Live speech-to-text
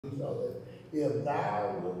So that if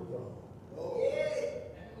thou withdraw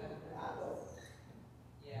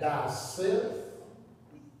thyself,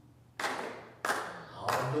 I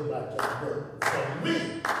don't know about your book, from me,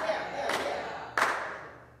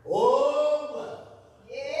 oh, what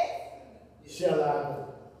shall I do?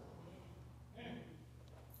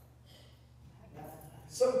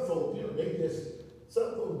 Some folks, some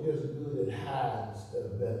folks just good at hiding stuff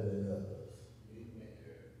better than others.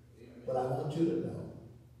 But I want you to know,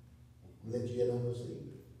 let you in on the secret.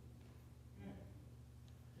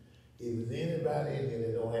 If there's anybody in here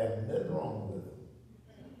that don't have nothing wrong with them,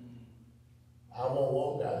 I won't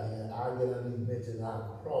walk out here, I'll get underneath the bench and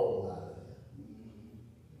I'll crawl out of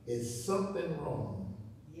here. Is something wrong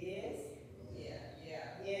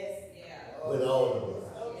with all of us?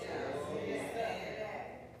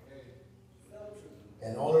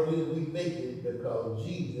 And all of it we make it because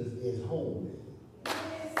Jesus is holy. All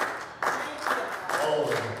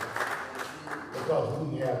of it. Because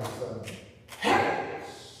we have some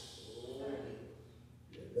habits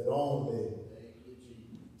that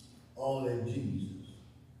only Jesus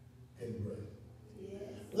can bring.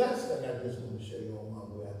 Last thing I just want to show you on my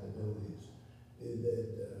way out the door is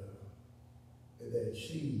that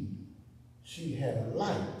she had a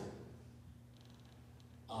light,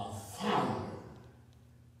 a fire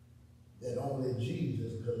that only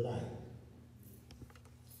Jesus could light.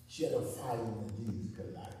 She had a fire that Jesus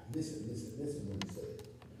could light. Listen what he said.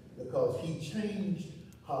 Because he changed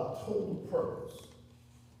her total purpose.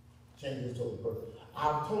 Changed his total purpose.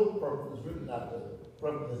 Our total purpose is really not the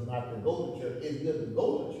purpose is not to go to church. It's good to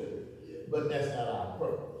go to church, but that's not our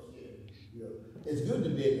purpose. You know, it's good to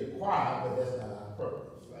be in the choir, but that's not our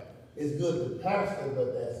purpose. It's good to pastor,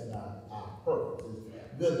 but that's not our purpose.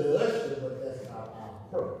 It's good to usher, but that's not our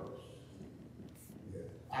purpose.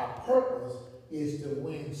 Our purpose is to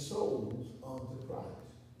win souls unto Christ.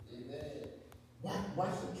 Amen.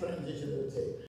 Watch the transition of the text.